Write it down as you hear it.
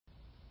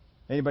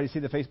Anybody see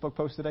the Facebook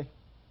post today?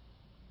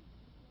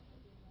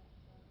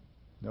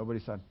 Nobody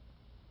saw.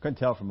 Couldn't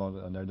tell from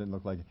on there. Didn't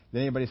look like it. Did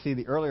anybody see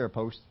the earlier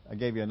post? I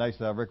gave you a nice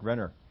Rick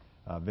Renner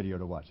video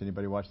to watch.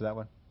 Anybody watch that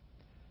one?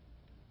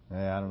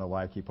 I don't know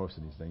why I keep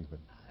posting these things, but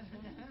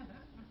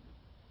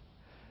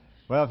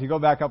well, if you go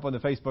back up on the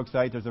Facebook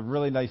site, there's a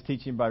really nice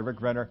teaching by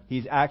Rick Renner.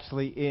 He's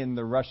actually in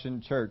the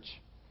Russian church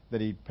that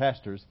he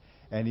pastors,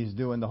 and he's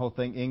doing the whole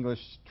thing, English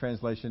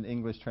translation,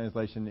 English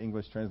translation,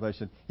 English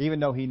translation. Even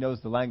though he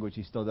knows the language,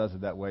 he still does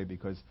it that way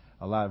because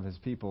a lot of his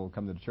people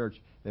come to the church,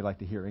 they like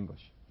to hear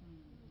English.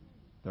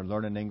 They're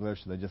learning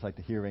English, so they just like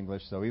to hear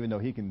English. So even though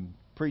he can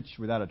preach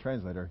without a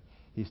translator,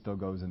 he still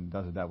goes and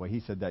does it that way. He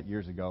said that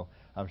years ago.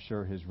 I'm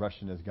sure his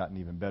Russian has gotten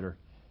even better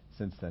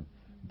since then.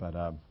 But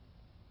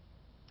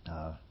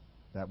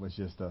that was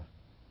just a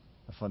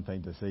fun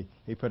thing to see.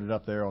 He put it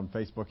up there on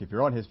Facebook. If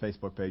you're on his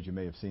Facebook page, you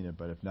may have seen it.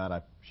 But if not,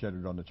 I shared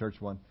it on the church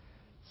one.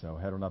 So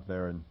head on up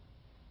there and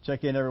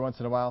check in every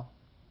once in a while.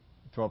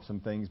 Throw up some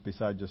things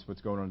besides just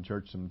what's going on in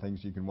church, some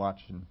things you can watch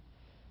and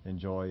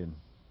enjoy. And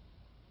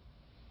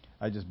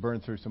I just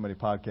burned through so many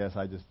podcasts.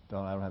 I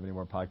don't have any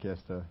more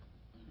podcasts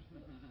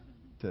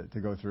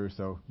to go through.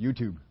 So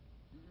YouTube,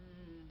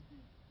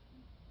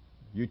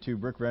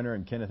 Rick Renner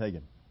and Kenneth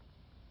Hagin.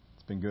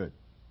 It's been good.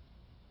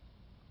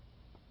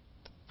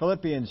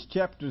 Philippians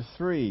chapter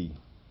 3.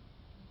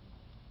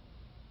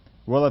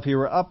 Well, if you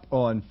were up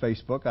on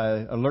Facebook,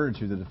 I alerted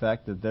you to the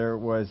fact that there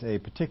was a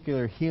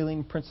particular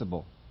healing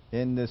principle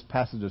in this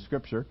passage of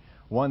Scripture,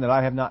 one that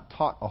I have not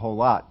taught a whole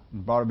lot,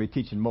 and ought to be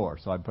teaching more.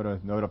 So I put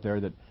a note up there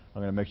that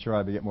I'm going to make sure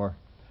I get more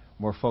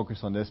focus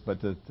on this.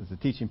 But there's a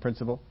teaching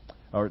principle,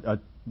 or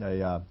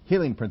a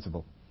healing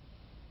principle,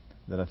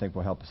 that I think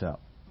will help us out.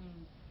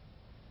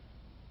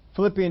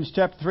 Philippians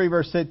chapter 3,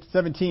 verse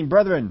 17.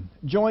 Brethren,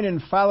 join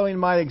in following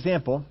my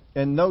example,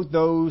 and note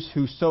those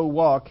who so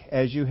walk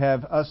as you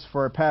have us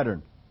for a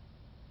pattern.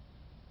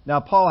 Now,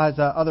 Paul has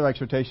other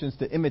exhortations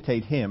to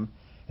imitate him,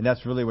 and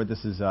that's really what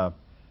this is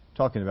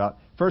talking about.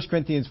 1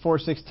 Corinthians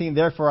 4:16.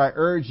 Therefore, I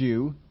urge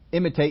you,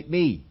 imitate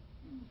me.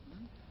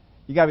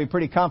 You got to be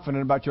pretty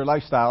confident about your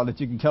lifestyle that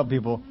you can tell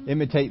people,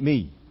 imitate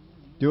me.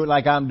 Do it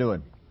like I'm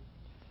doing.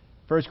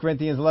 1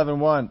 Corinthians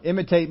 11:1.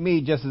 Imitate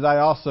me just as I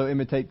also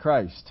imitate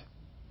Christ.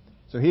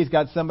 So he's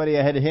got somebody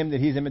ahead of him that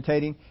he's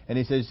imitating, and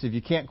he says, if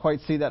you can't quite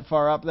see that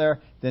far up there,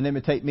 then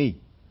imitate me.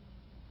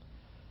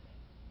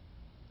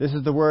 This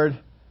is the word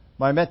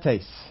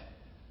mimetes,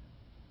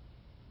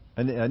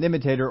 an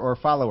imitator or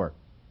follower.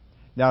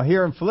 Now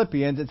here in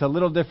Philippians, it's a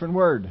little different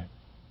word.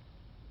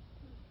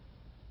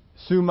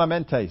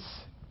 Sumamentes,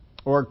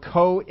 or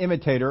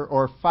co-imitator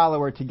or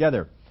follower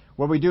together.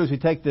 What we do is we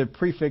take the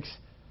prefix,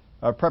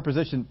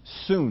 preposition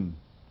soon,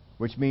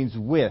 which means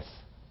with.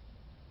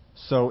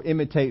 So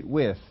imitate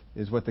with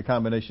is what the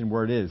combination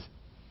word is.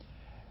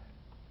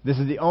 This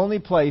is the only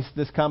place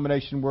this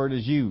combination word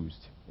is used.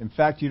 In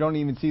fact, you don't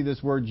even see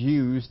this word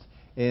used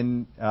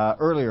in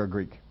earlier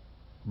Greek.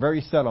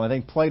 Very seldom. I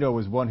think Plato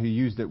was one who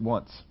used it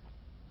once.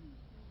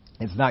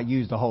 It's not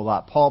used a whole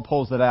lot. Paul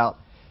pulls it out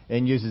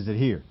and uses it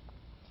here.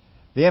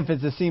 The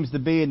emphasis seems to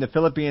be in the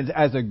Philippians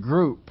as a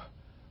group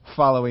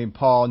following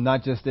Paul,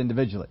 not just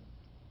individually.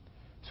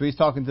 So he's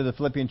talking to the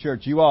Philippian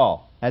church. You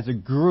all, as a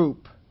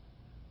group,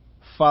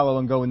 follow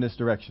and go in this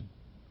direction.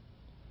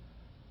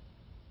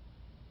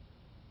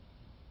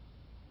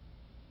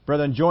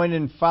 Brethren, join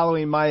in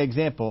following my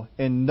example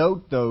and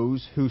note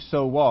those who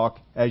so walk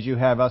as you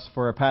have us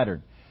for a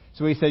pattern.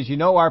 So he says, you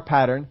know our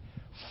pattern.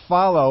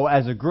 Follow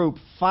as a group.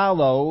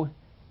 Follow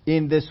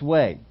in this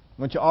way.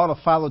 I want you all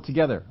to follow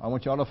together. I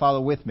want you all to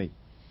follow with me.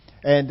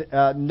 And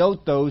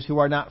note those who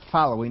are not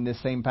following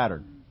this same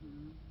pattern.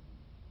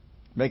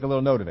 Make a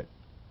little note of it.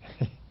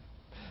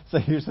 So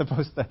you're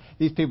supposed to,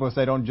 these people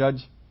say don't judge.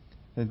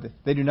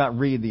 They do not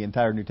read the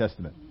entire New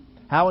Testament.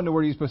 How in the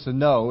world are you supposed to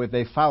know if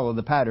they follow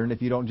the pattern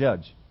if you don't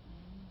judge?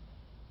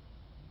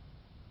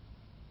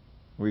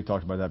 We've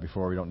talked about that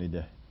before. We don't need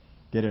to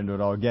get into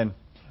it all again.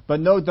 But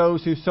note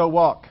those who so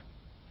walk.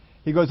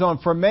 He goes on,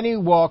 for many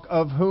walk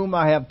of whom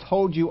I have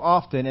told you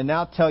often, and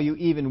now tell you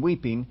even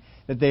weeping,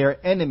 that they are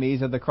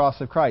enemies of the cross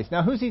of Christ.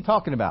 Now, who's he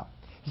talking about?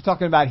 He's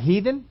talking about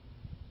heathen?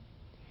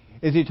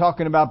 Is he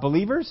talking about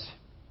believers?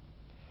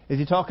 Is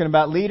he talking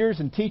about leaders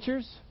and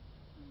teachers?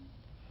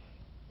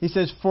 He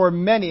says, for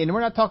many, and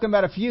we're not talking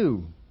about a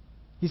few.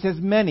 He says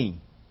many.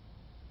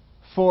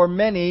 For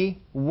many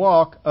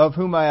walk of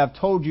whom I have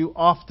told you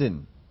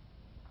often,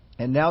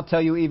 and now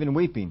tell you even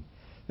weeping,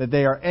 that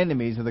they are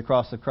enemies of the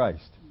cross of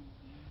Christ.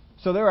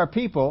 So there are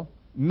people,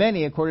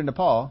 many according to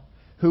Paul,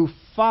 who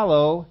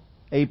follow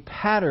a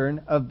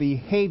pattern of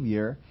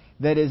behavior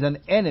that is an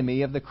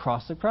enemy of the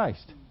cross of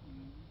Christ.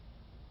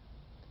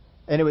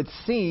 And it would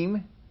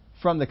seem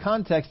from the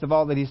context of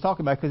all that he's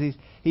talking about, because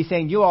he's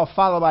saying you all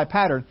follow my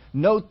pattern.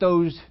 Note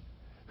those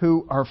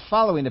who are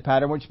following the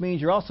pattern, which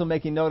means you're also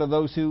making note of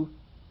those who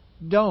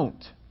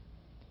don't.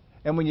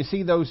 And when you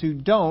see those who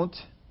don't,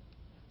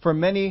 for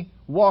many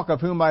walk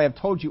of whom I have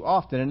told you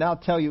often, and now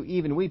tell you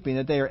even weeping,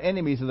 that they are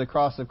enemies of the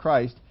cross of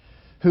Christ,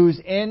 whose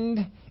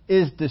end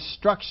is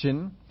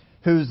destruction,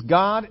 whose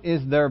God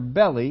is their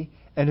belly,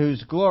 and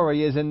whose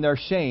glory is in their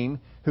shame,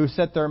 who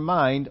set their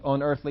mind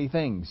on earthly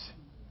things.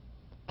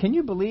 Can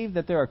you believe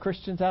that there are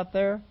Christians out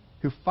there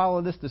who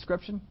follow this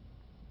description?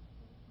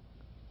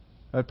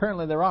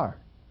 Apparently there are.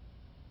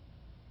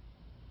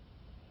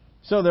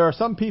 So there are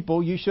some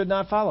people you should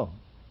not follow.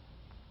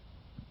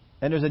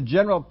 And there's a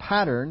general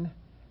pattern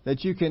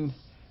that you can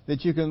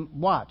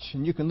watch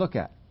and you can look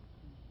at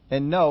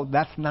and know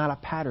that's not a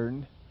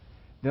pattern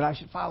that I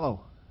should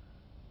follow.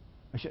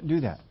 I shouldn't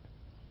do that.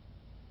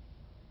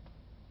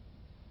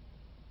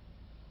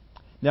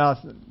 Now,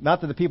 it's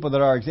not that the people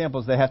that are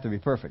examples, they have to be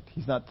perfect.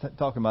 He's not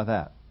talking about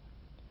that.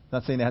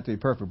 Not saying they have to be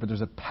perfect, but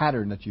there's a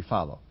pattern that you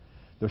follow.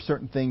 There are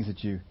certain things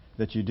that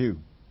you do.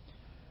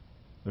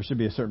 There should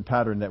be a certain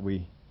pattern that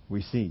we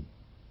see.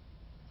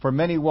 For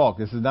many walk.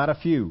 This is not a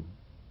few.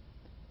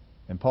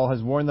 And Paul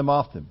has warned them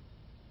often.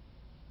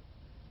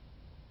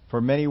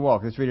 For many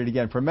walk. Let's read it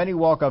again. For many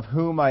walk, of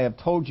whom I have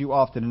told you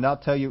often, and now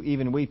tell you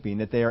even weeping,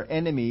 that they are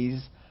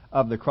enemies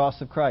of the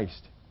cross of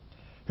Christ,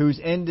 whose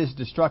end is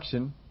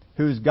destruction,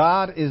 whose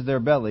God is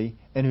their belly,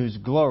 and whose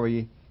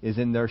glory is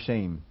in their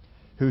shame,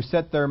 who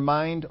set their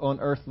mind on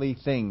earthly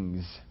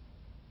things.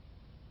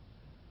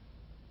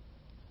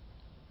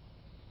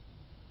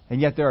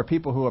 And yet there are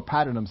people who have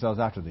patterned themselves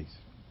after these.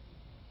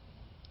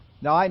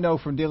 Now I know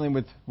from dealing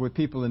with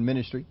people in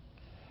ministry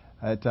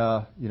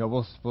that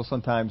we'll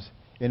sometimes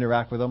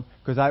interact with them,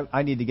 because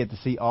I need to get to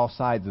see all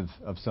sides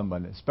of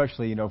someone.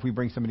 Especially if we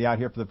bring somebody out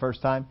here for the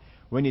first time,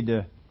 we need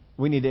to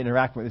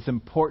interact with. It's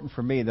important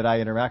for me that I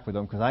interact with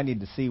them, because I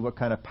need to see what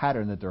kind of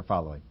pattern that they're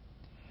following.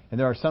 And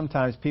there are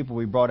sometimes people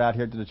we brought out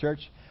here to the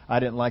church, I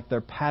didn't like their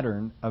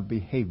pattern of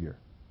behavior,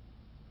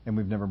 and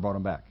we've never brought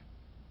them back.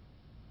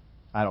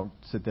 I don't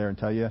sit there and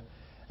tell you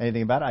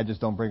anything about it. I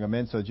just don't bring them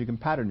in so that you can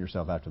pattern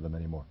yourself after them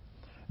anymore.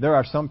 There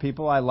are some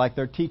people I like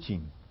their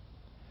teaching,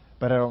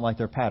 but I don't like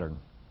their pattern.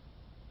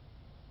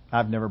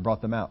 I've never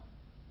brought them out.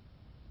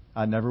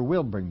 I never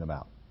will bring them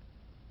out.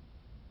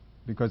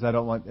 Because I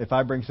don't want, if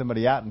I bring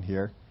somebody out in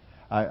here,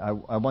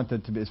 I want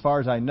them to be, as far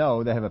as I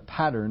know, they have a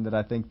pattern that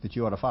I think that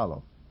you ought to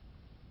follow.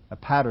 A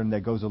pattern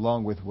that goes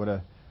along with what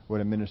a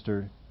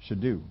minister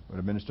should do, what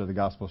a minister of the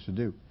gospel should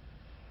do.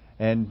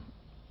 And,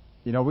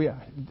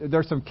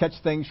 there's some catch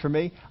things for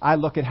me. I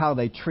look at how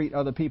they treat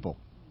other people.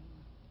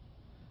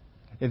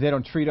 If they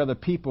don't treat other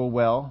people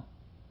well,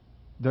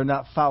 they're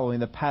not following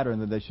the pattern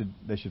that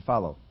they should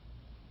follow.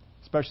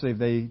 Especially if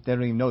they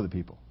don't even know the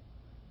people.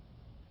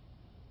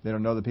 They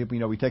don't know the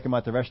people. We take them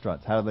out to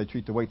restaurants. How do they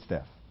treat the wait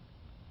staff?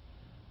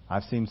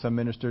 I've seen some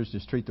ministers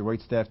just treat the wait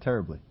staff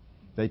terribly.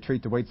 If they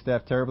treat the wait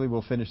staff terribly,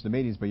 we'll finish the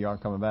meetings, but you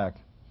aren't coming back.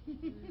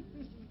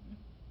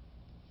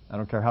 I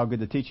don't care how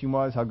good the teaching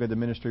was, how good the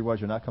ministry was,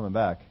 you're not coming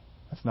back.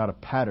 That's not a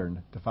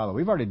pattern to follow.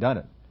 We've already done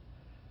it.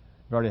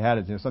 We've already had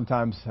it.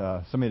 Sometimes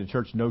somebody in the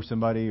church knows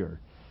somebody,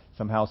 or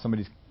somehow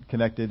somebody's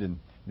connected, and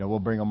we'll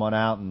bring them on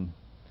out and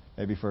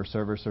maybe for a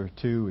service or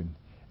two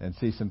and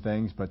see some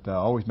things, but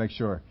always make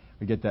sure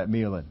we get that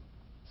meal in.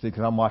 See,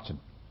 because I'm watching.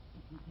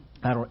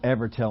 I don't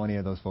ever tell any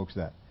of those folks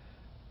that,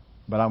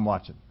 but I'm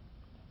watching,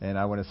 and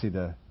I want to see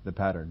the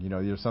pattern.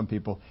 There's some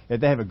people, if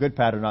they have a good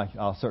pattern,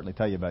 I'll certainly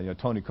tell you about it.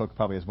 Tony Cook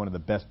probably has one of the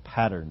best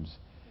patterns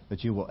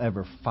that you will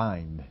ever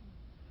find.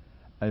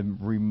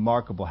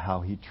 Remarkable how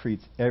he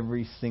treats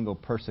every single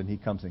person he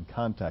comes in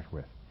contact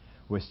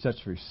with such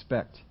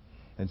respect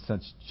and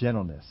such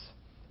gentleness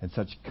and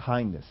such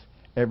kindness.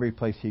 Every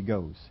place he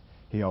goes,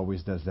 he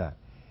always does that.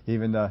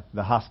 Even the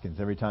Hoskins,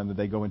 every time that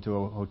they go into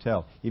a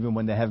hotel, even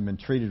when they haven't been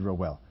treated real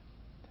well,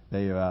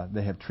 they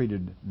have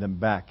treated them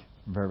back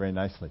very, very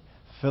nicely.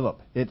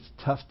 Philip, it's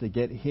tough to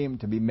get him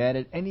to be mad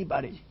at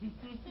anybody.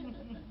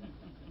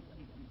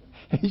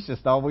 He's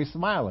just always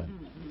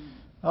smiling.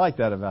 I like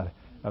that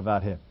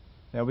about him.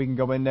 Now we can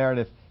go in there,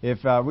 and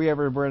if we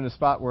ever were in a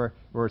spot where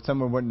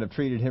someone wouldn't have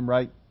treated him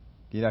right,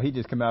 he'd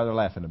just come out of there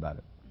laughing about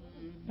it.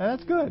 And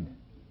that's good.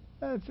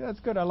 That's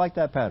good. I like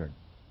that pattern.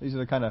 These are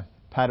the kind of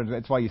patterns.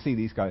 That's why you see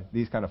these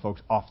kind of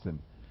folks often,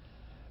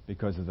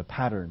 because of the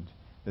pattern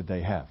that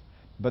they have.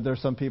 But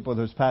there's some people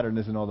whose pattern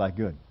isn't all that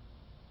good.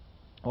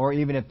 Or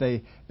even if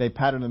they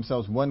pattern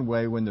themselves one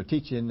way when they're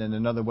teaching and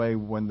another way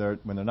when they're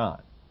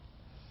not.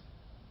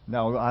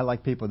 No, I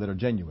like people that are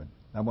genuine.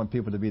 I want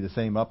people to be the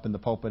same up in the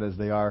pulpit as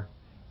they are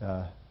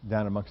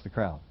down amongst the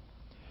crowd.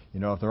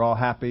 If they're all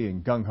happy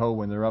and gung-ho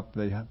when they're up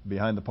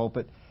behind the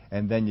pulpit,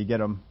 and then you get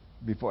them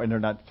before and they're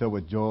not filled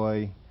with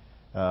joy,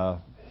 we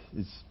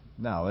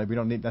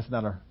don't need. That's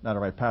not a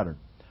right pattern.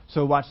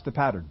 So watch the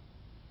pattern.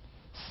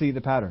 See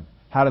the pattern.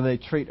 How do they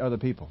treat other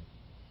people?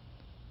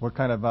 What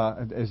kind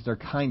of is their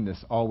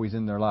kindness always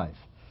in their life?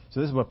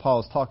 So this is what Paul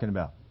is talking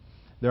about.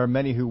 There are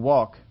many who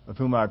walk, of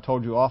whom I have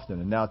told you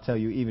often, and now tell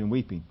you even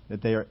weeping,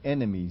 that they are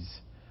enemies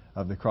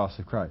of the cross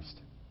of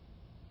Christ.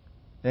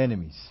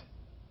 Enemies.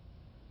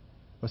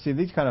 Well, see,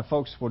 these kind of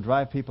folks will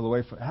drive people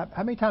away from.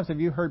 How many times have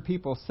you heard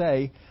people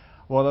say,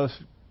 "Well, those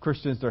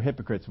Christians, they're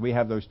hypocrites. We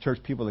have those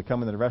church people that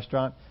come into the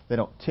restaurant. They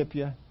don't tip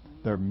you.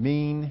 They're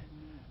mean.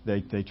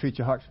 They treat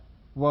you harsh."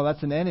 Well,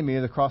 that's an enemy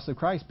of the cross of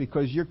Christ,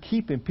 because you're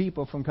keeping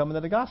people from coming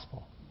to the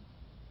gospel.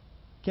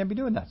 Can't be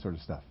doing that sort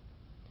of stuff.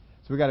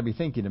 So we've got to be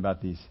thinking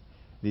about these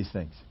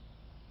things.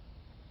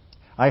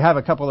 I have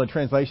a couple of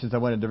translations I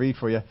wanted to read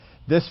for you.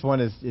 This one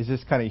is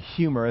just kind of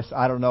humorous.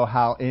 I don't know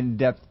how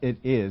in-depth it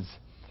is.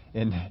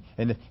 And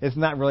it's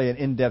not really an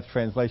in-depth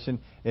translation.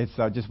 It's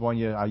just one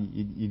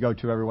you go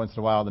to every once in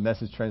a while, the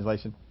Message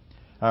translation.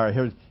 All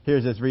right,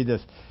 here's this. Read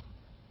this.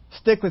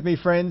 Stick with me,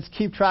 friends.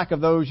 Keep track of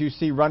those you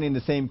see running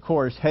the same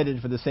course,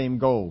 headed for the same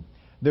goal.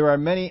 There are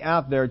many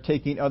out there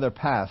taking other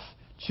paths,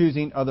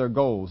 choosing other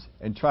goals,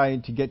 and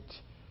trying to get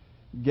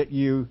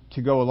you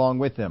to go along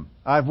with them.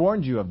 I've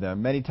warned you of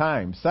them many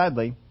times.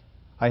 Sadly,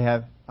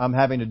 I'm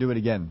having to do it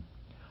again.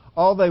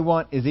 All they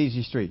want is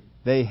easy street.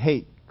 They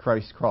hate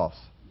Christ's cross.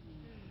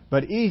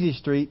 But easy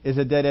street is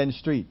a dead-end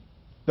street.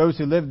 Those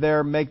who live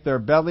there make their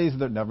bellies...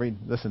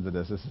 listen to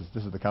this.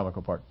 This is the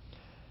comical part.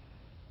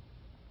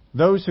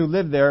 Those who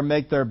live there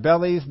make their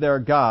bellies their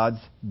gods.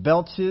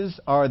 Belches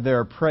are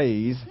their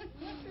praise.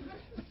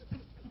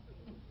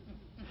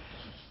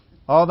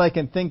 All they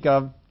can think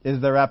of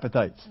is their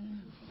appetites.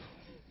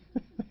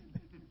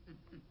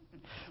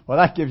 Well,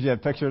 that gives you a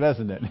picture,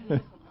 doesn't it?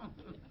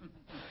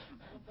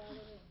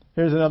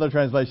 Here's another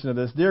translation of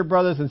this. Dear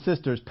brothers and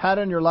sisters,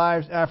 pattern your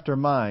lives after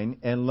mine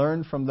and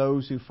learn from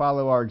those who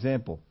follow our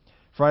example.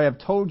 For I have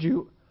told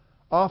you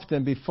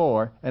often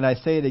before, and I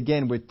say it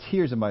again with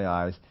tears in my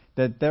eyes,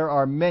 that there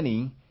are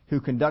many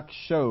who conduct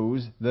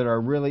shows that are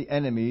really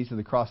enemies of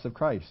the cross of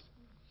Christ.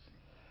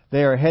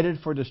 They are headed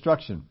for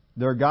destruction.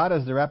 Their God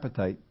is their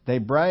appetite. They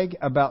brag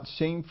about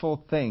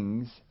shameful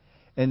things,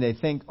 and they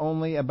think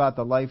only about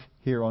the life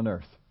here on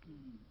earth.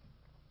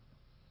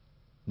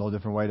 No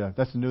different way to...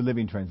 That's the New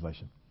Living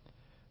Translation.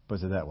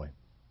 Puts it that way.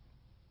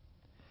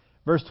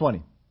 Verse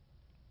 20.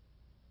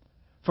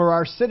 For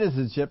our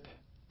citizenship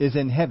is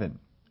in heaven,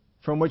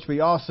 from which we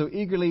also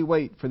eagerly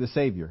wait for the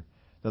Savior,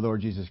 the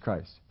Lord Jesus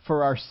Christ.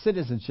 For our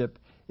citizenship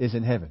is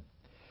in heaven.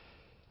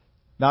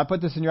 Now I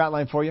put this in your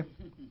outline for you.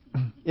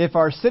 If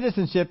our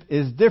citizenship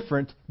is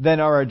different than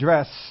our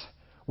address,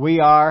 we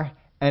are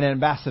an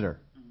ambassador.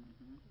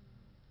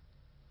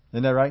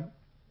 Isn't that right?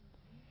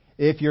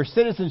 If your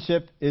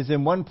citizenship is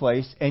in one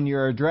place and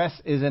your address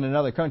is in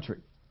another country,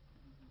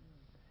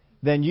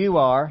 then you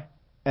are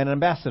an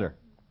ambassador.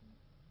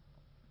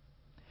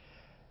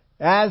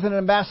 As an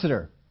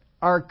ambassador,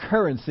 our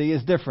currency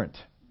is different.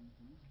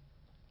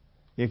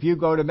 If you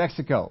go to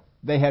Mexico,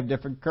 they have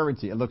different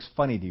currency. It looks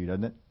funny to you,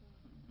 doesn't it?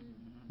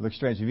 It looks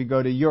strange. If you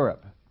go to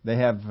Europe, they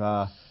have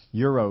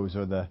euros,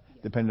 or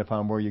depending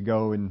upon where you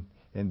go, and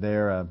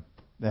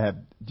they have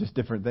just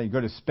different things. You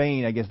go to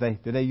Spain, I guess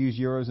do they use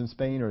euros in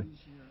Spain, or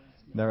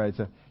no? Right.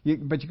 So,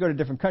 but you go to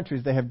different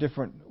countries, they have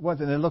different ones,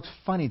 and it looks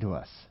funny to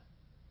us.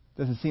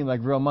 Doesn't seem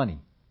like real money,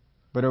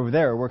 but over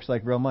there it works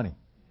like real money.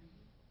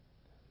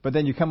 But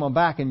then you come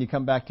back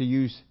to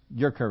use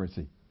your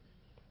currency,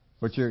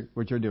 what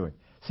you're doing.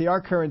 See,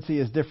 our currency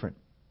is different,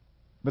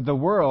 but the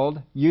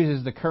world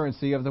uses the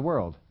currency of the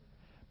world,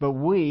 but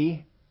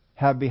we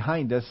have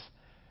behind us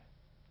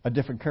a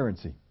different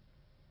currency.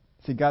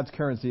 See, God's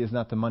currency is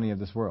not the money of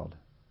this world,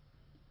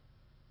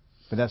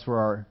 but that's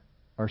where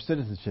our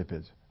citizenship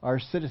is. Our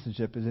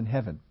citizenship is in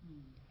heaven,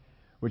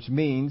 which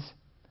means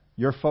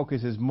your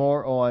focus is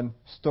more on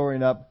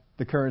storing up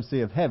the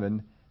currency of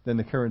heaven than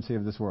the currency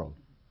of this world.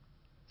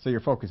 So your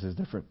focus is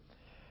different.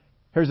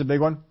 Here's a big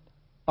one.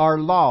 Our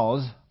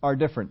laws are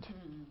different.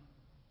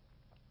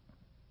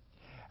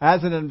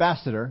 As an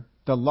ambassador,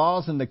 the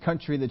laws in the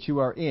country that you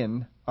are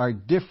in are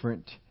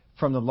different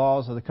from the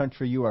laws of the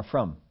country you are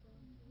from.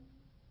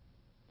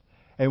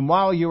 And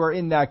while you are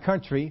in that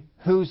country,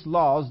 whose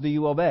laws do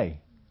you obey?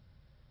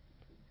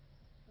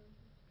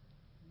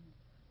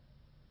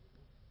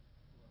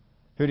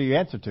 Who do you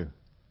answer to?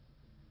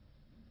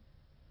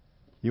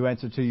 You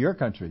answer to your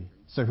country.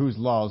 So whose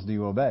laws do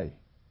you obey?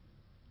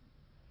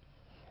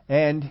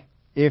 And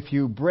if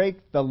you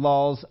break the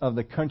laws of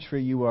the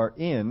country you are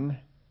in,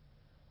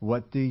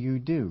 what do you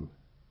do?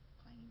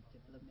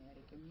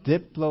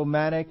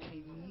 Diplomatic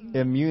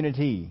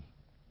immunity,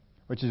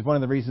 which is one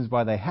of the reasons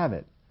why they have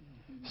it.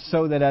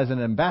 So that as an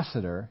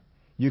ambassador,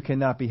 you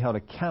cannot be held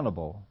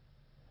accountable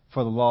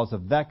for the laws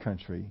of that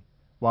country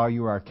while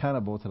you are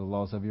accountable to the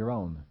laws of your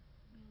own.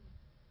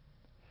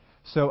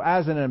 So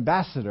as an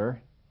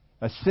ambassador,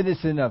 a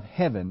citizen of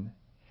heaven,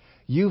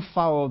 you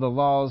follow the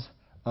laws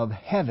of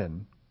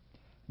heaven,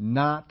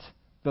 not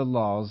the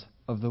laws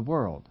of the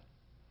world.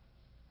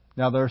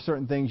 Now, there are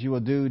certain things you will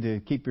do to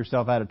keep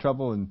yourself out of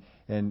trouble,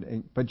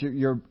 but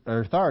your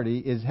authority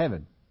is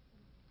heaven,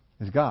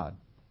 is God.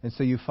 And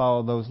so you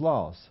follow those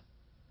laws.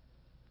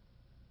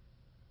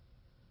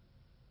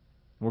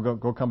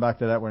 We'll come back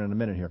to that one in a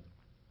minute here.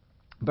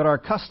 But our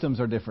customs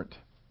are different.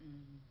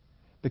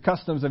 The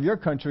customs of your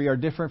country are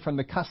different from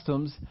the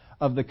customs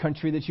of the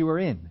country that you are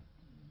in.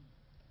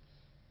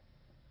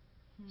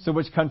 So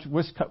which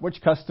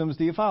customs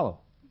do you follow?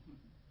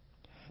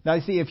 Now,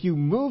 you see, if you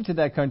move to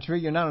that country,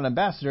 you're not an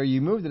ambassador.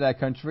 You move to that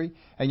country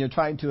and you're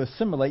trying to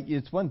assimilate,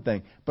 it's one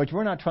thing. But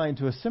we're not trying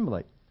to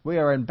assimilate. We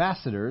are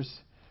ambassadors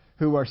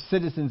who are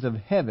citizens of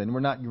heaven.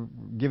 We're not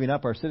giving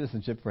up our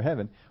citizenship for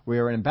heaven. We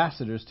are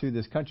ambassadors to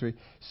this country.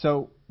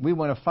 So we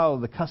want to follow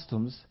the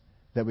customs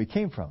that we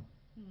came from.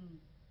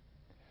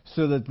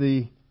 So that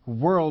the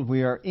world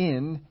we are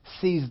in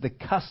sees the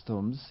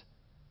customs,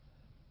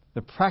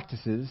 the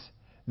practices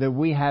that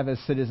we have as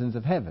citizens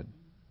of heaven.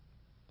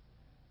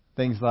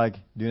 Things like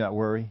do not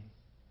worry,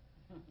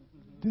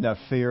 do not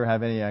fear,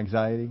 have any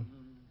anxiety,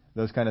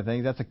 those kind of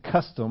things. That's a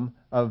custom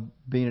of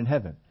being in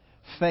heaven.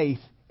 Faith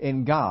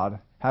in God,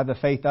 have the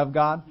faith of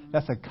God,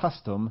 that's a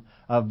custom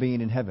of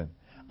being in heaven.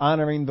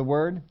 Honoring the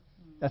Word,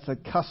 that's a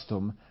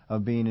custom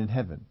of being in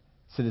heaven,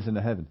 citizen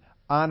of heaven.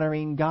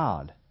 Honoring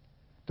God.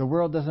 The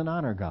world doesn't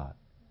honor God,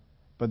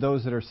 but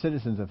those that are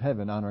citizens of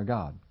heaven honor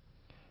God.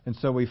 And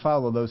so we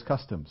follow those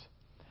customs.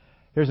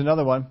 Here's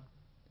another one.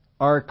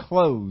 Our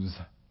clothes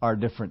are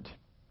different.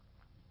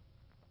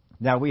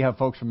 Now, we have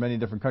folks from many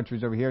different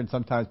countries over here, and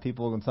sometimes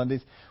people on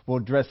Sundays will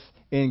dress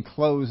in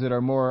clothes that are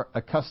more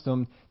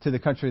accustomed to the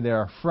country they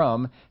are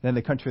from than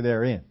the country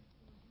they're in,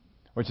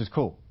 which is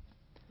cool.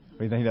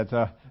 We think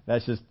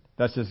that's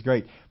just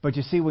great. But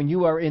you see, when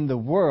you are in the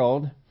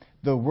world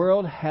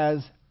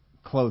has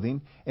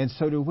clothing, and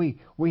so do we.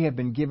 We have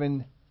been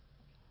given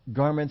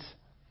garments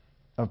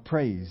of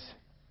praise.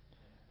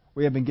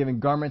 We have been given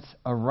garments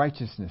of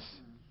righteousness.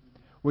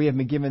 We have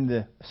been given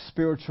the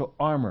spiritual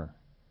armor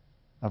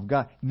of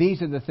God.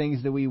 These are the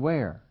things that we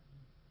wear.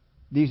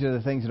 These are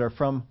the things that are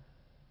from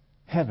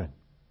heaven.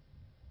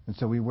 And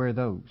so we wear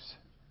those.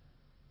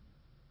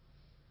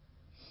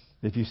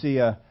 If you see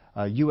a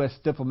U.S.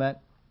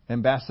 diplomat,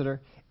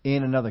 ambassador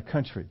in another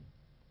country,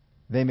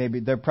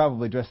 they're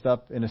probably dressed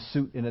up in a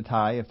suit and a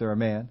tie if they're a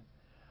man,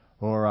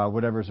 or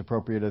whatever is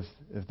appropriate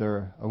if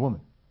they're a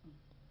woman.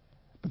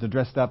 But they're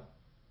dressed up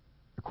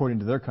according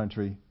to their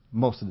country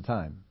most of the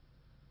time.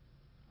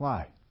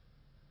 Why?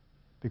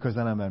 Because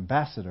I'm an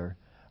ambassador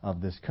of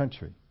this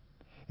country.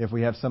 If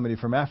we have somebody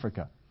from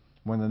Africa,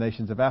 one of the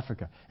nations of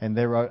Africa, and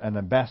they're an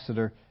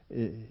ambassador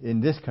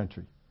in this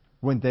country,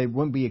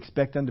 wouldn't we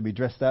expect them to be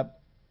dressed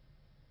up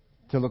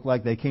to look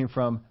like they came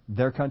from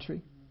their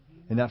country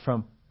and not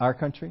from our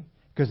country?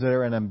 Because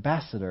they're an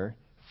ambassador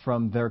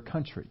from their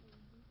country.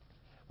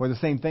 Well, the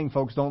same thing,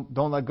 folks. Don't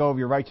let go of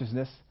your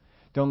righteousness.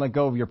 Don't let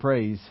go of your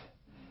praise.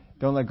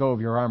 Don't let go of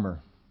your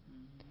armor.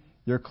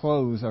 Your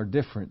clothes are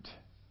different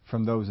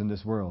from those in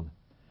this world.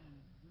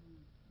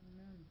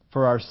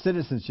 For our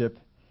citizenship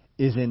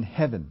is in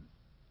heaven.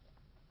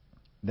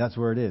 That's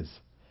where it is.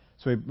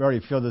 So we've already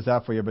filled this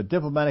out for you. But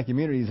diplomatic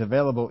immunity is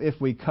available if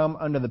we come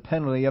under the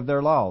penalty of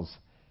their laws.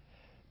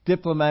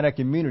 Diplomatic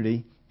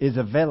immunity is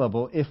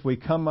available if we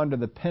come under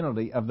the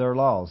penalty of their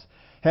laws.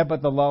 How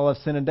about the law of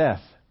sin and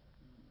death?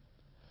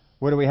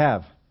 What do we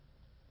have?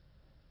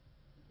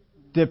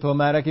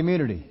 Diplomatic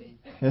immunity.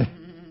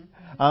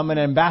 I'm an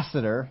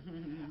ambassador.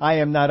 I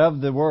am not of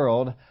the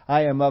world.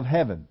 I am of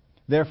heaven.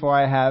 Therefore,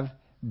 I have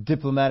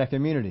diplomatic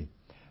immunity.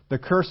 The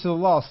curse of the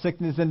law,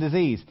 sickness and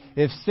disease.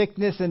 If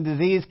sickness and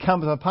disease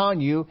comes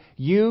upon you,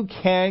 you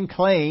can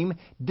claim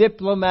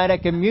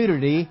diplomatic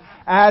immunity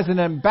as an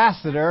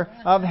ambassador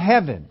of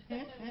heaven.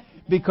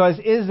 Because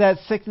is that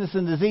sickness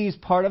and disease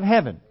part of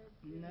heaven?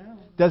 No.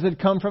 Does it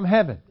come from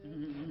heaven?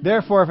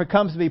 Therefore, if it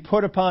comes to be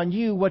put upon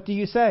you, what do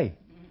you say?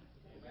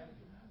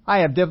 I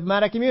have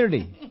diplomatic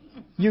immunity.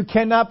 You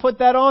cannot put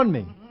that on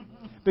me.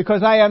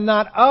 Because I am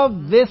not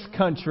of this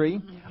country.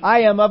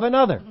 I am of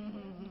another.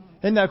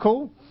 Isn't that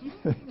cool?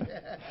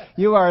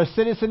 You are a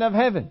citizen of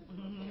heaven.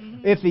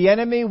 If the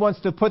enemy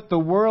wants to put the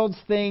world's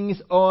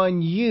things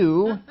on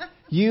you,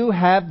 you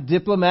have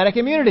diplomatic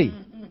immunity.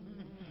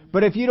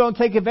 But if you don't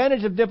take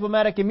advantage of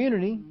diplomatic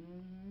immunity,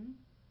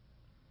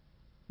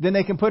 then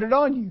they can put it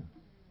on you.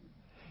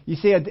 You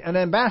see, an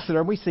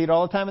ambassador, we see it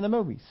all the time in the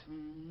movies.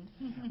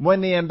 When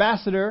the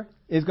ambassador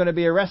is going to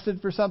be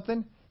arrested for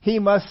something, he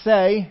must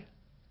say,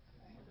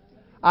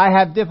 I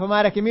have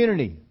diplomatic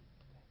immunity.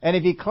 And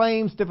if he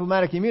claims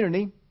diplomatic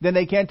immunity, then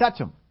they can't touch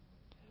him.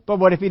 But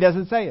what if he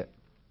doesn't say it?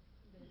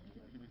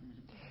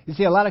 You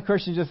see, a lot of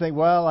Christians just think,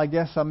 well, I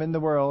guess I'm in the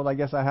world. I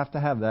guess I have to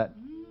have that.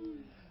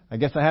 I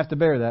guess I have to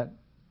bear that.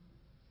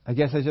 I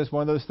guess it's just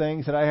one of those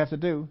things that I have to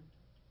do.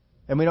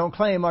 And we don't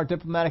claim our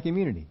diplomatic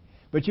immunity.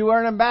 But you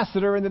are an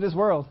ambassador into this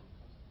world.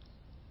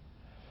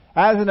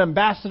 As an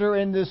ambassador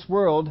in this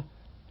world,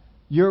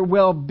 your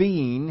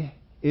well-being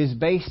is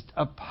based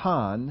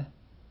upon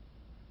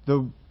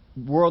the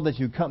world that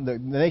you come, the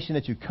nation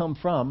that you come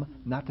from,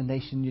 not the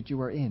nation that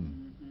you are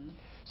in.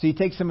 So you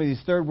take some of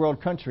these third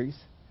world countries,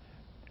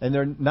 and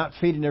they're not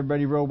feeding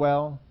everybody real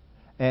well,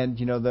 and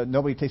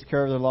nobody takes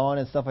care of their lawn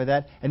and stuff like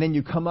that. And then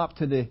you come up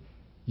to the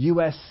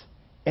U.S.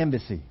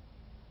 Embassy,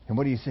 and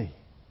what do you see?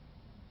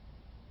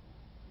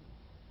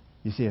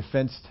 You see a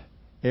fenced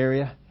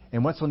area,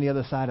 and what's on the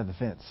other side of the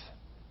fence?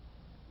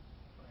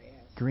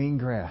 Green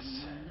grass,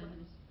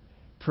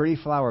 pretty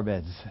flower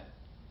beds.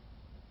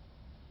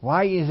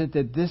 Why is it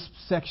that this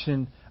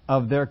section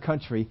of their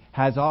country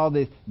has all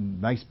this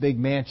nice big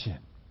mansion,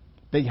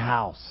 big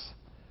house,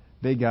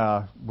 big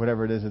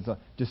whatever it is, it's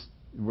just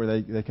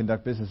where they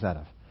conduct business out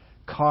of,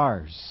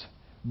 cars,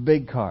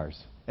 big cars?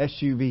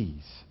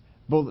 SUVs,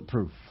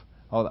 bulletproof,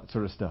 all that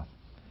sort of stuff.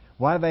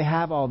 Why do they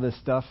have all this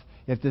stuff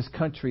if this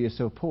country is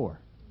so poor?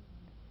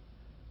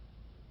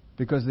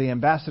 Because the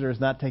ambassador is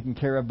not taken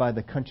care of by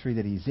the country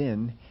that he's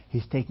in.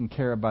 He's taken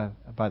care of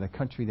by the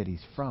country that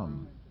he's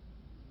from.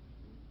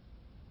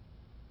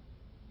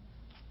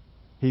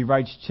 He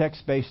writes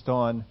checks based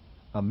on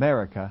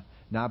America,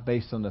 not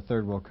based on the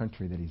third world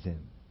country that he's in.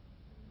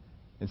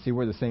 And see,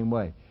 we're the same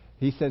way.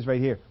 He says right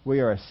here, we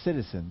are a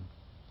citizen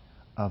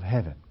of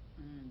heaven.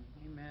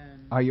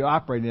 Amen. Are you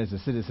operating as a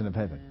citizen of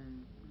heaven?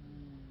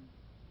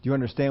 Do you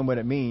understand what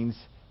it means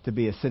to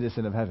be a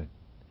citizen of heaven?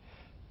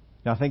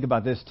 Now think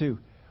about this too.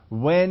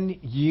 When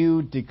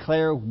you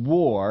declare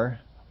war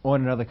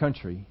on another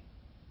country,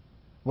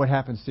 what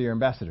happens to your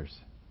ambassadors?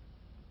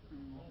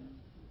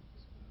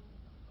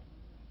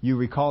 You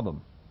recall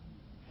them.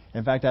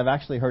 In fact, I've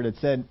actually heard it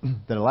said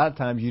that a lot of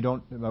times you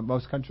don't,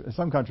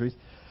 some countries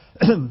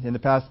in the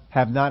past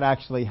have not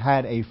actually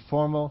had a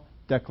formal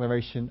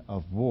declaration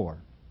of war.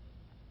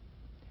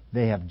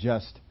 They have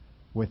just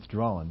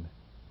withdrawn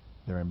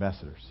their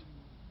ambassadors.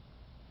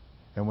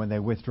 And when they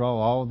withdraw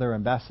all their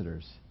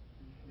ambassadors,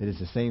 it is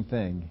the same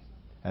thing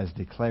as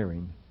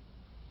declaring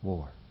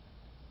war.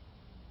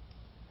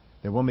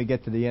 That when we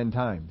get to the end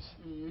times,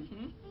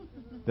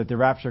 that the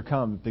rapture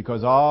comes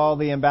because all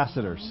the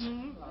ambassadors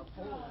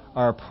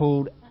are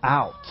pulled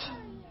out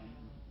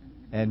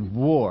and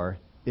war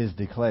is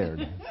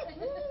declared.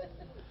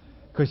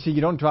 Because see,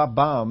 you don't drop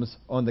bombs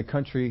on the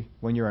country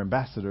when your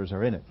ambassadors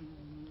are in it.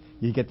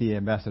 You get the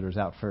ambassadors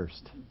out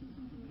first.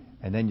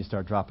 And then you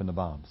start dropping the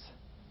bombs.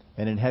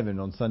 And in heaven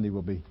on Sunday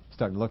we'll be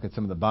starting to look at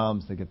some of the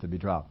bombs that get to be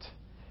dropped.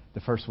 The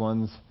first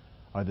ones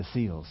are the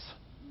seals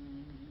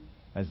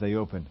as they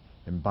open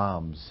and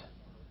bombs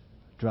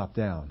drop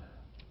down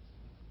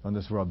on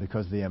this world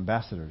because the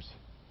ambassadors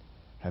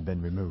have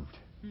been removed.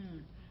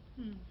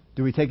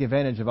 Do we take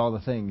advantage of all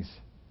the things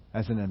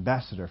as an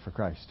ambassador for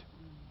Christ?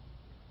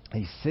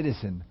 A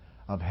citizen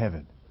of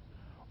heaven?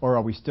 Or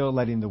are we still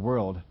letting the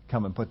world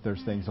come and put their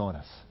things on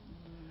us?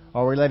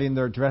 Are we letting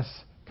their dress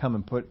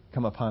come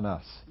upon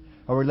us?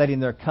 Are we letting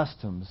their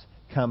customs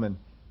come and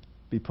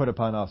be put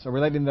upon us? Are we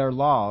letting their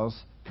laws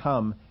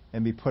come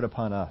and be put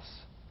upon us?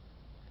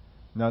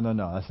 No.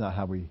 That's not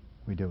how we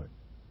do it.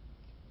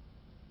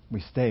 We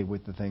stay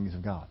with the things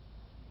of God.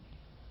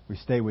 We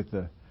stay with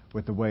the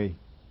way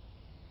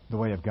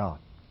of God.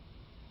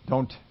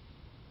 Don't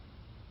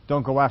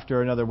go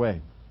after another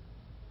way.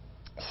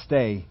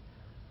 Stay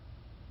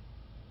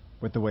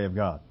with the way of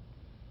God.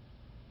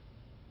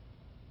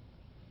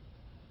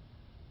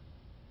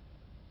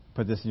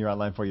 Put this in your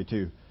outline for you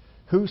too.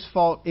 Whose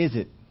fault is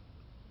it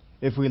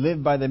if we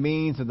live by the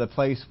means of the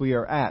place we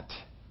are at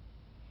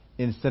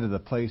instead of the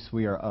place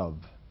we are of?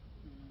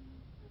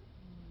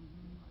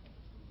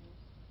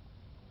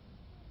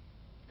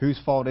 Whose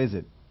fault is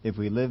it if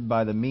we live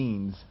by the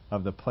means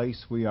of the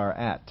place we are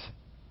at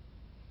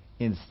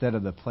instead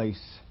of the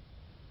place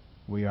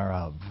we are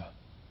of?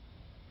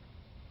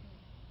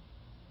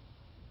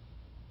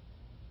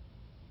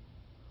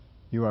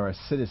 You are a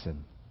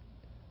citizen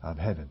of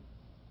heaven.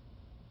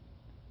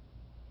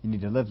 You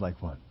need to live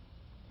like one.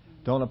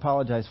 Don't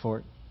apologize for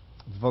it.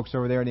 The folks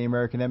over there in the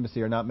American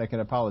Embassy are not making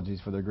apologies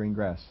for their green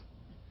grass,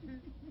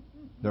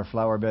 their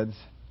flower beds,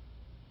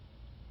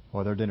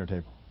 or their dinner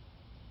table.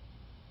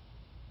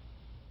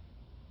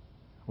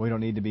 We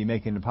don't need to be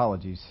making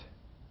apologies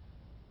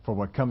for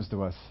what comes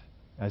to us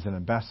as an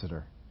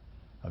ambassador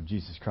of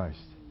Jesus Christ,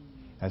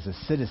 as a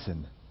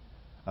citizen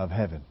of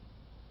heaven.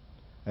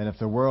 And if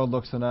the world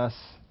looks on us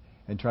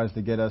and tries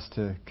to get us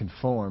to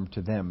conform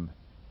to them,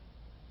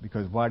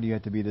 because why do you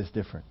have to be this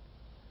different?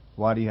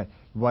 Why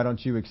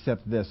don't you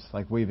accept this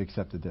like we've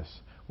accepted this?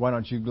 Why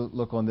don't you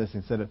look on this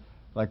instead of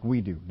like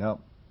we do? No,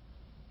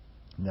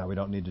 we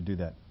don't need to do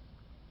that.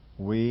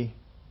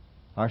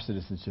 Our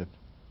citizenship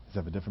is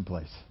of a different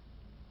place.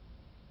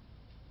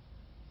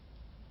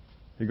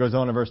 He goes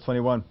on in verse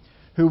 21.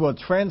 Who will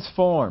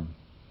transform.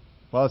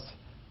 Well, let's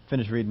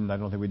finish reading. I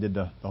don't think we did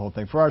the whole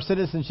thing. For our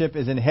citizenship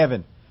is in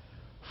heaven,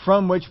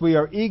 from which we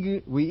also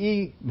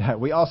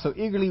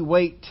eagerly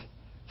wait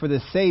for the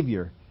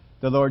Savior,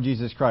 the Lord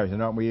Jesus Christ.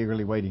 And aren't we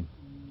eagerly waiting?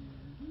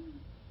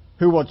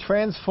 Who will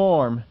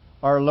transform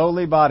our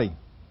lowly body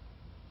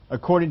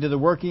according to the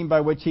working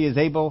by which He is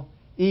able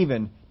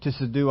even to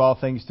subdue all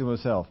things to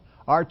Himself.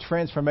 Our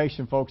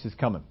transformation, folks, is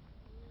coming.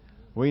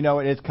 We know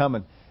it is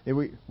coming.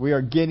 We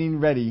are getting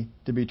ready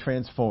to be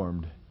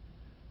transformed.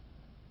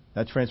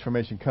 That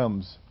transformation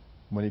comes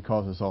when He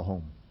calls us all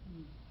home.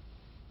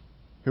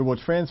 Who will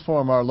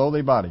transform our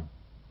lowly body.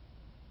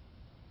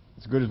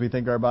 As good as we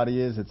think our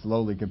body is, it's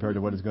lowly compared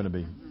to what it's going to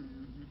be.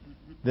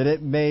 That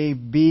it may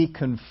be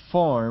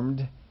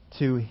conformed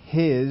to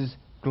His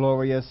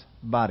glorious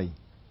body.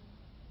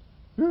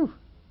 Whew.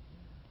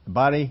 The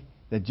body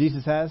that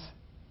Jesus has,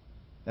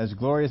 as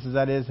glorious as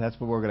that is, that's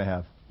what we're going to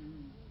have.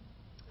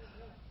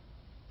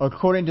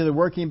 According to the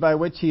working by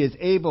which He is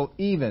able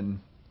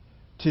even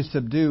to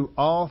subdue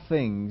all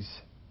things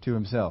to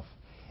Himself.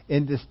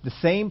 In the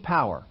same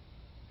power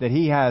that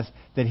He has,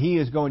 that He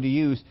is going to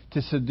use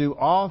to subdue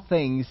all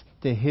things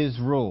to His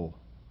rule.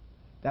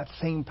 That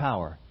same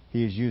power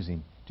He is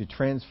using to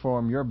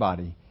transform your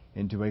body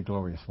into a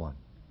glorious one.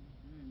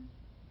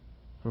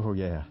 Oh,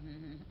 yeah.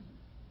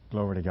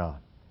 Glory to God.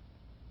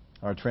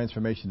 Our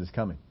transformation is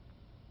coming.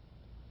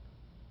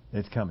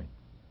 It's coming.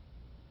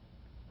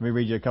 Let me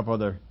read you a couple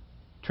other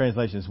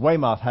translations.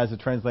 Weymouth has it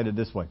translated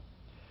this way.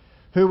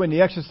 Who in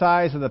the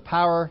exercise of the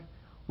power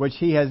which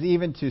He has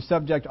even to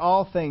subject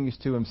all things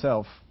to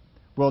Himself,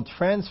 will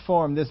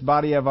transform this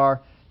body of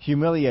our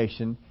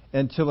humiliation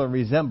until it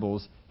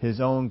resembles His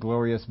own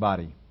glorious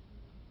body.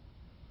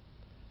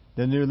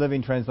 The New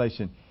Living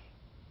Translation.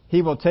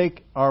 He will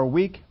take our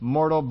weak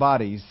mortal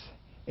bodies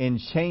and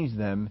change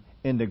them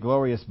into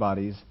glorious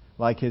bodies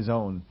like His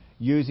own,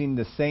 using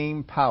the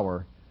same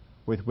power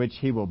with which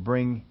He will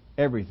bring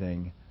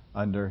everything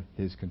under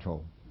His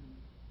control.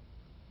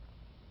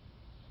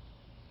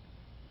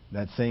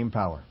 That same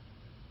power.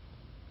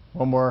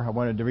 One more I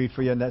wanted to read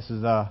for you, and this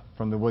is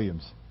from the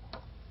Williams.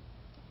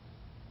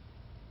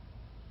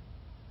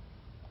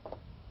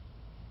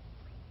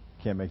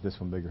 Can't make this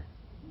one bigger.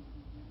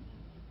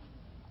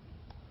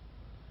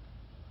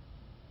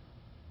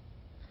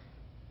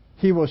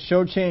 He will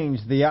show change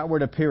the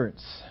outward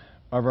appearance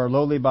of our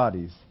lowly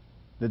bodies,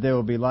 that they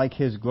will be like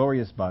His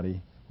glorious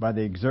body by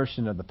the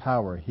exertion of the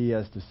power He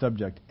has to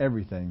subject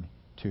everything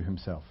to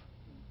Himself.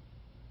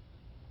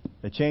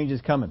 The change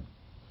is coming.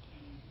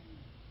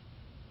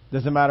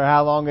 Doesn't matter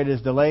how long it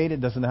is delayed.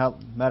 It doesn't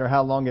matter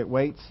how long it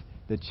waits.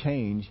 The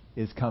change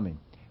is coming.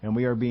 And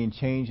we are being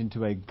changed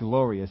into a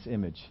glorious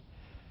image.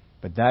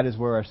 But that is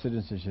where our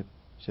citizenship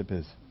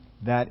is.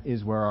 That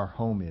is where our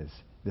home is.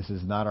 This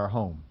is not our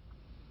home.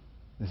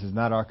 This is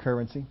not our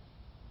currency.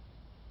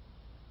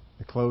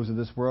 The clothes of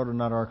this world are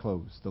not our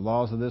clothes. The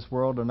laws of this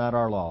world are not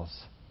our laws.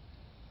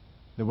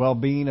 The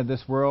well-being of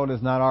this world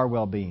is not our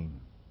well-being.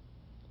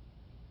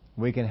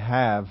 We can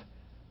have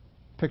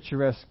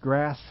picturesque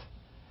grass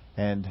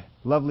and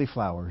lovely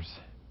flowers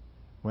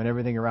when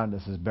everything around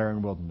us is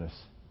barren wilderness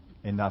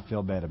and not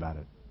feel bad about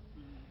it.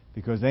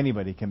 Because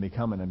anybody can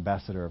become an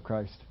ambassador of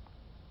Christ.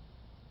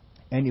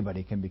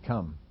 Anybody can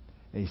become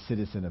a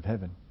citizen of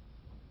heaven.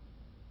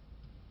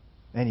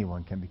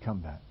 Anyone can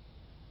become that.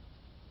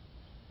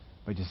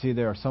 But you see,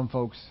 there are some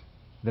folks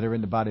that are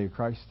in the body of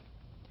Christ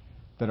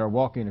that are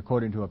walking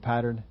according to a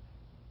pattern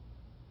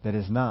that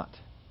is not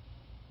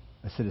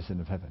a citizen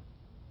of heaven.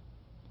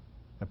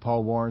 And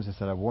Paul warns us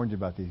that I've warned you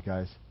about these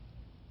guys.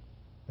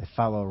 They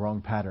follow a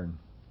wrong pattern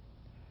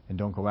and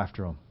don't go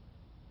after them.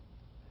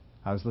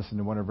 I was listening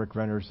to one of Rick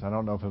Renner's, I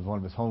don't know if it was one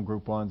of his home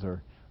group ones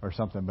or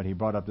something, but he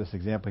brought up this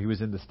example. He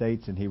was in the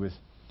States and he was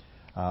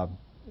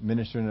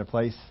ministering in a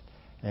place,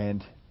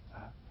 and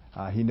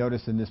he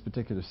noticed in this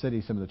particular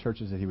city, some of the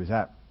churches that he was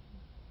at,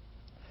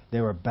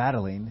 they were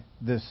battling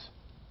this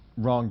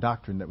wrong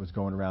doctrine that was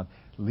going around.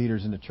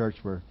 Leaders in the church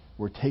were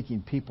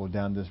taking people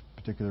down this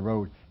particular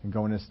road and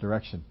going this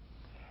direction.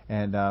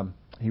 And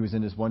he was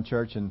in this one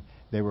church, and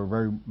they were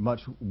very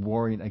much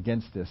warring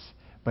against this.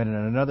 But in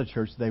another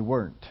church, they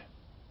weren't.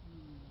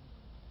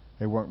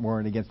 They weren't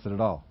warring against it at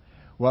all.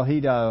 Well,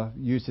 he'd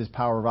used his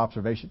power of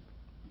observation,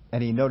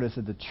 and he noticed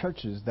that the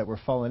churches that were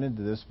falling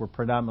into this were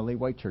predominantly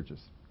white churches.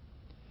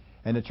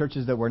 And the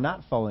churches that were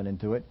not falling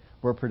into it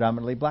were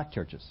predominantly black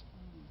churches.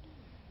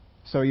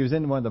 So he was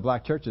in one of the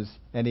black churches,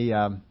 and he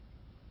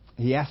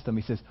asked them,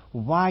 he says,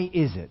 why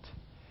is it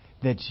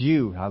that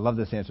you, I love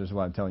this answer, is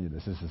why I'm telling you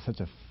this. This is such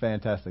a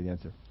fantastic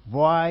answer.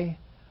 Why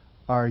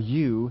are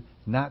you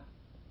not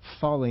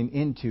falling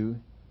into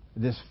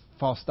this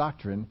false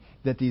doctrine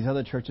that these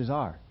other churches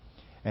are?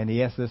 And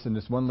he asked this, and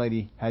this one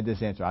lady had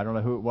this answer. I don't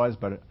know who it was,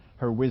 but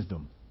her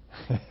wisdom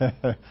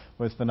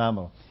was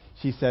phenomenal.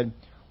 She said,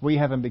 we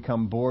haven't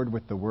become bored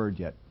with the Word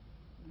yet.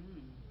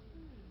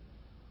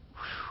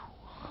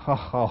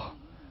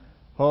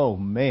 Oh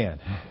man.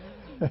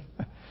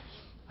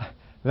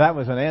 That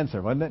was an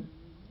answer, wasn't it?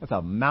 That's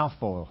a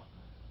mouthful.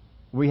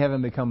 We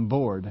haven't become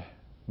bored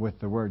with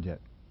the Word yet.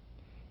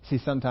 See,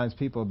 sometimes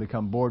people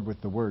become bored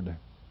with the Word.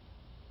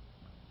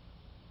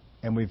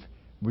 And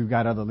we've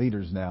got other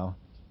leaders now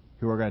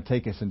who are going to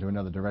take us into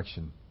another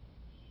direction.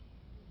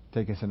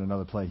 Take us in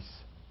another place.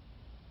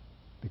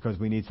 Because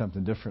we need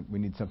something different. We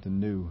need something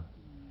new.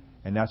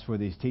 And that's where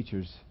these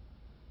teachers,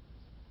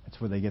 that's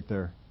where they get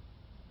their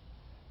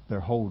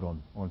hold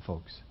on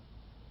folks.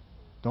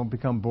 Don't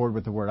become bored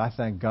with the Word. I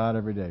thank God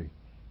every day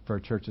for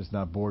a church that's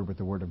not bored with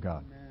the Word of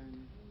God.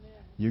 Amen.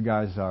 You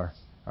guys are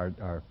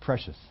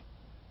precious.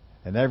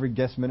 And every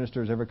guest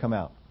minister has ever come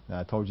out. And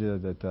I told you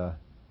that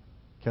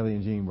Kelly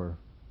and Jean were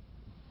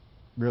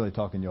really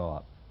talking you all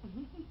up.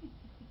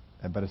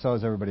 But so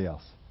is everybody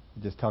else.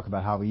 You just talk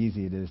about how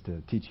easy it is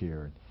to teach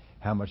here and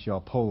how much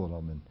y'all pull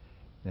on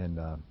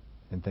them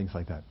and things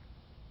like that.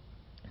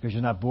 Because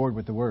you're not bored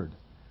with the Word.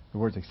 The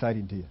Word's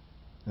exciting to you.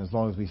 And as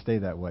long as we stay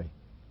that way,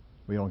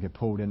 we don't get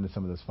pulled into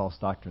some of this false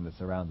doctrine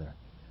that's around there.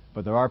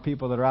 But there are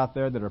people that are out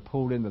there that are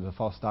pulled into the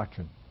false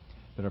doctrine,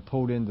 that are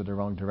pulled into the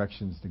wrong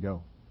directions to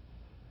go.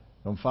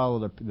 Don't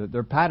follow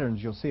their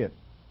patterns, you'll see it.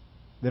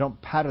 They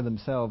don't pattern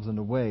themselves in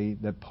the way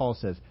that Paul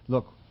says,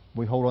 look,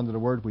 we hold on to the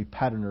word, we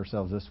pattern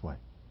ourselves this way.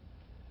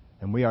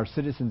 And we are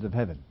citizens of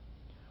heaven.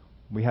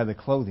 We have the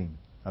clothing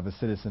of a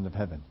citizen of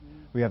heaven.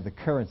 We have the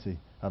currency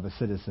of a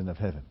citizen of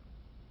heaven.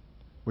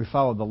 We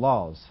follow the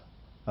laws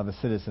of a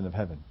citizen of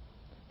heaven.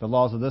 The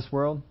laws of this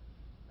world,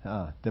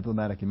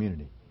 diplomatic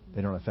immunity.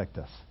 They don't affect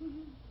us.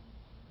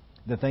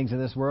 The things in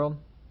this world,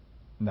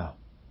 no.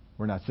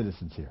 We're not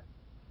citizens here.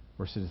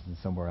 We're citizens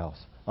somewhere else.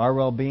 Our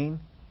well-being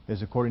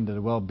is according to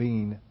the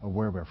well-being of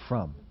where we're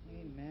from.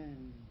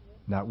 Amen.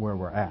 Not where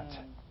we're at.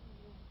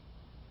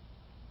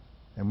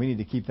 And we need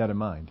to keep that in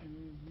mind.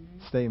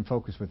 Stay in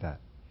focus with that.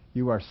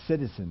 You are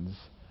citizens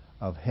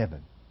of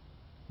heaven,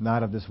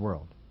 not of this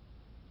world.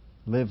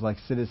 Live like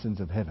citizens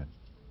of heaven.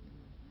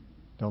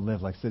 Don't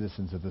live like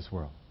citizens of this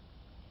world.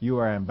 You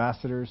are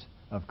ambassadors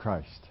of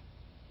Christ.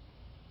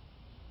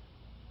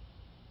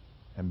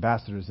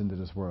 Ambassadors into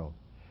this world.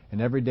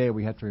 And every day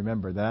we have to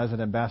remember that as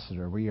an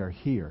ambassador, we are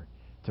here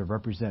to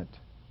represent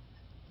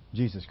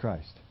Jesus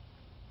Christ,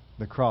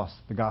 the cross,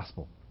 the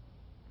gospel.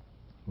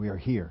 We are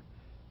here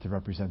to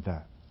represent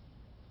that.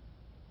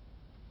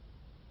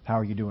 How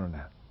are you doing on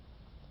that?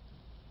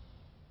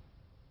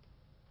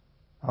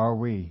 Are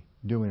we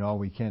doing all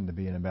we can to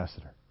be an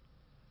ambassador?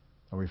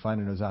 Are we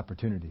finding those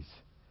opportunities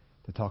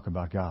to talk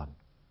about God,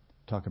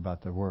 talk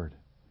about the Word,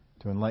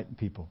 to enlighten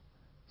people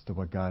as to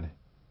what God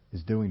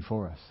is doing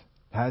for us,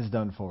 has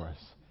done for us,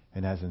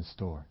 and has in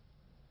store?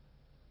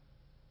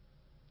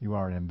 You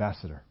are an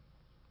ambassador,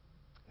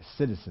 a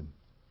citizen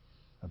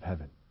of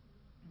heaven.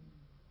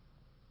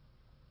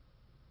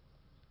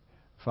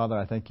 Father,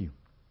 I thank you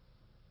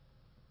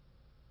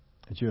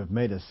that you have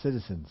made us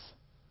citizens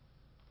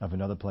of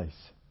another place.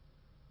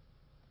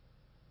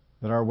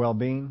 That our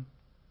well-being,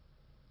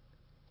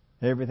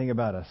 everything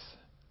about us,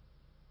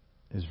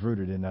 is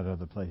rooted in that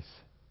other place.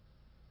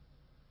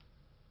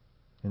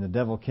 And the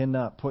devil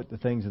cannot put the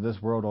things of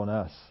this world on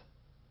us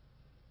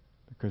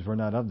because we're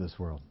not of this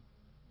world.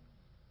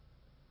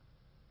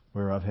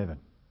 We're of heaven.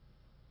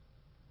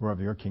 We're of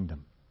your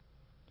kingdom.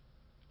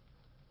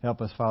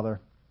 Help us,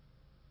 Father,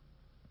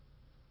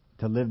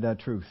 to live that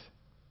truth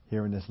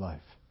here in this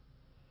life.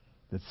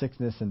 That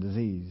sickness and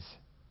disease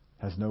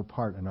has no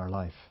part in our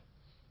life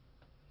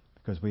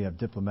because we have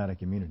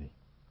diplomatic immunity.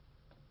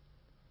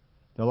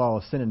 The law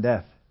of sin and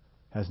death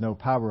has no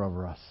power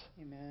over us.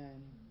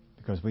 Amen.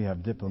 Because we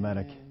have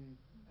diplomatic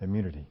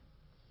immunity.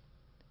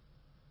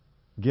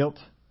 Guilt,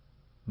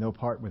 no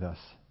part with us.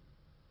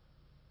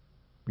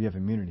 We have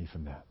immunity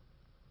from that.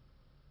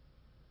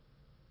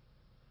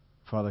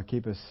 Father,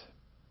 keep us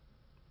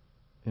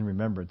in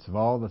remembrance of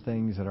all the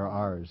things that are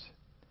ours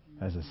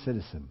as a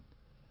citizen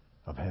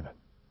of heaven.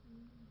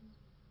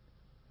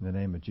 In the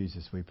name of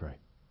Jesus we pray.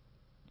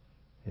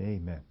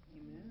 Amen.